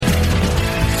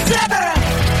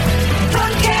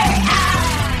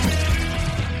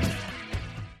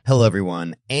Hello,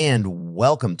 everyone, and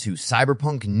welcome to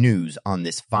Cyberpunk News on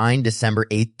this fine December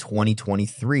 8th,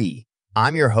 2023.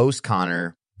 I'm your host,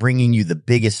 Connor, bringing you the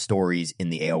biggest stories in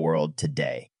the AI world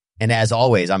today. And as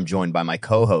always, I'm joined by my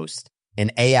co-host,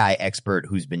 an AI expert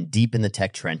who's been deep in the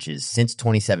tech trenches since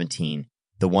 2017,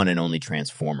 the one and only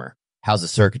Transformer. How's the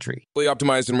circuitry? Fully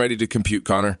optimized and ready to compute,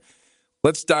 Connor.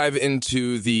 Let's dive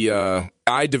into the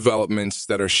AI developments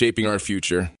that are shaping our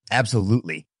future.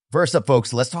 Absolutely. First up,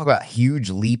 folks, let's talk about a huge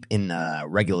leap in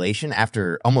regulation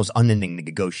after almost unending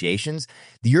negotiations.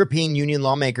 The European Union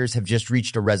lawmakers have just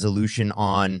reached a resolution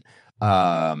on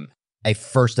a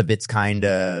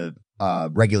first-of-its-kind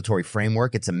regulatory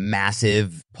framework. It's a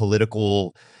massive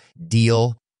political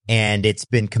deal, and it's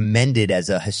been commended as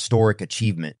a historic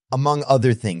achievement. Among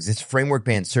other things, this framework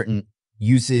bans certain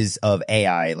uses of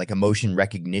AI, like emotion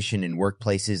recognition in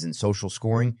workplaces and social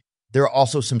scoring. There are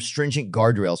also some stringent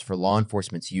guardrails for law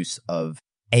enforcement's use of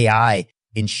AI,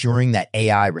 ensuring that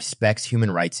AI respects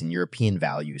human rights and European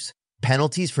values.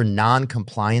 Penalties for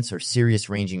non-compliance are serious,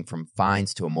 ranging from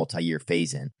fines to a multi-year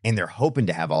phase-in. And they're hoping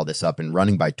to have all this up and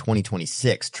running by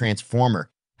 2026. Transformer,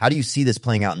 how do you see this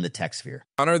playing out in the tech sphere?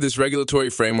 Connor, this regulatory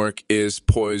framework is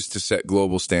poised to set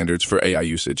global standards for AI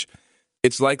usage.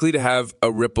 It's likely to have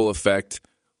a ripple effect,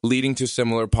 leading to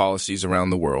similar policies around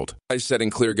the world. By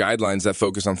setting clear guidelines that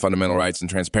focus on fundamental rights and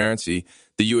transparency,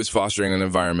 the EU is fostering an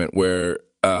environment where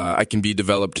I can be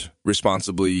developed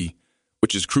responsibly,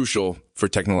 which is crucial for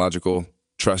technological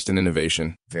trust and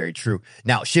innovation. Very true.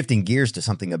 Now, shifting gears to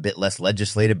something a bit less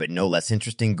legislative, but no less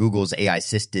interesting, Google's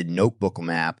AI-assisted notebook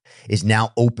app is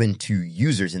now open to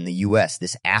users in the US.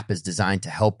 This app is designed to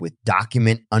help with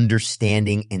document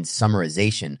understanding and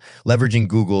summarization, leveraging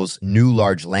Google's new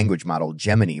large language model,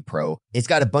 Gemini Pro. It's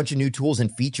got a bunch of new tools and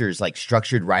features like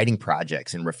structured writing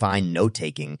projects and refined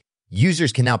note-taking.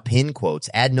 Users can now pin quotes,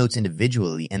 add notes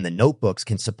individually, and the notebooks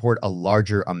can support a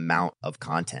larger amount of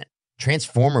content.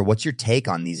 Transformer, what's your take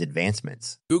on these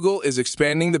advancements? Google is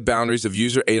expanding the boundaries of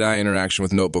user AI interaction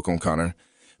with Notebook on Connor.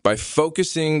 By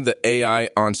focusing the AI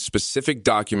on specific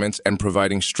documents and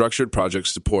providing structured project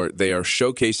support, they are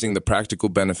showcasing the practical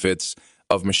benefits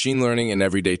of machine learning in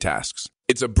everyday tasks.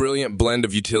 It's a brilliant blend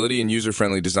of utility and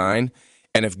user-friendly design,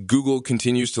 and if Google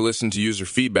continues to listen to user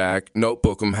feedback,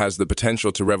 Notebookum has the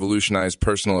potential to revolutionize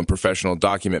personal and professional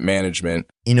document management.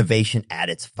 Innovation at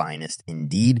its finest,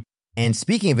 indeed. And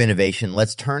speaking of innovation,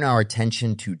 let's turn our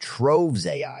attention to Trove's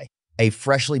AI, a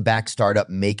freshly backed startup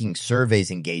making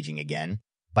surveys engaging again.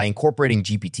 By incorporating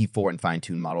GPT-4 and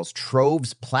fine-tuned models,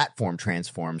 Trove's platform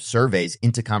transforms surveys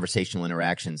into conversational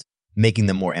interactions, making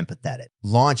them more empathetic.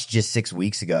 Launched just 6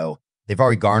 weeks ago, they've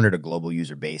already garnered a global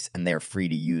user base, and they're free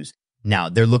to use. Now,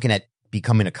 they're looking at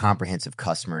becoming a comprehensive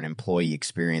customer and employee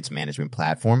experience management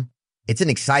platform. It's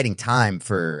an exciting time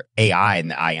for AI in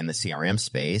the CRM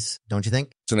space, don't you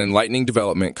think? It's an enlightening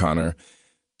development, Connor.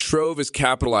 Trove is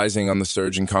capitalizing on the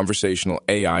surge in conversational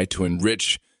AI to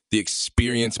enrich the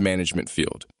experience management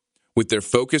field. With their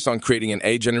focus on creating an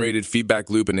AI-generated feedback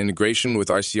loop and integration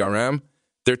with our CRM,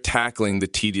 they're tackling the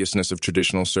tediousness of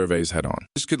traditional surveys head-on.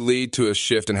 This could lead to a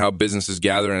shift in how businesses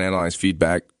gather and analyze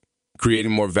feedback,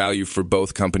 creating more value for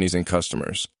both companies and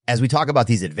customers. As we talk about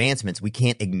these advancements, we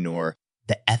can't ignore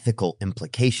the ethical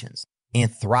implications.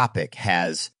 Anthropic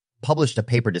has published a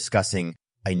paper discussing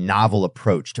a novel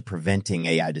approach to preventing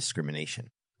AI discrimination,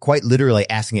 quite literally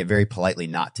asking it very politely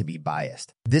not to be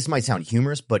biased. This might sound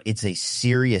humorous, but it's a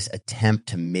serious attempt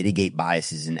to mitigate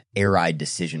biases in AI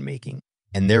decision-making,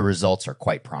 and their results are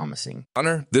quite promising.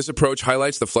 Connor, this approach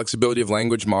highlights the flexibility of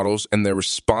language models and their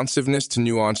responsiveness to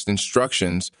nuanced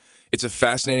instructions. It's a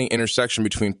fascinating intersection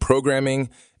between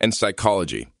programming and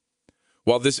psychology.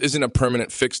 While this isn't a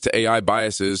permanent fix to AI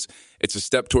biases, it's a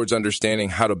step towards understanding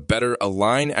how to better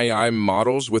align AI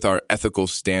models with our ethical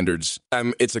standards.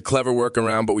 It's a clever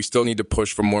workaround, but we still need to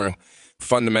push for more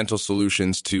fundamental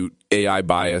solutions to AI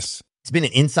bias. It's been an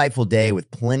insightful day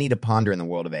with plenty to ponder in the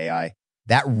world of AI.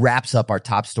 That wraps up our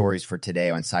top stories for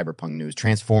today on Cyberpunk News.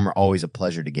 Transformer, always a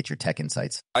pleasure to get your tech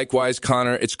insights. Likewise,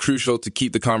 Connor, it's crucial to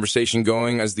keep the conversation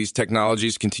going as these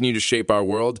technologies continue to shape our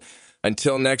world.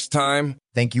 Until next time.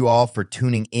 Thank you all for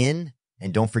tuning in,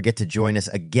 and don't forget to join us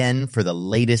again for the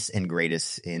latest and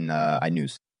greatest in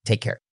news. Take care.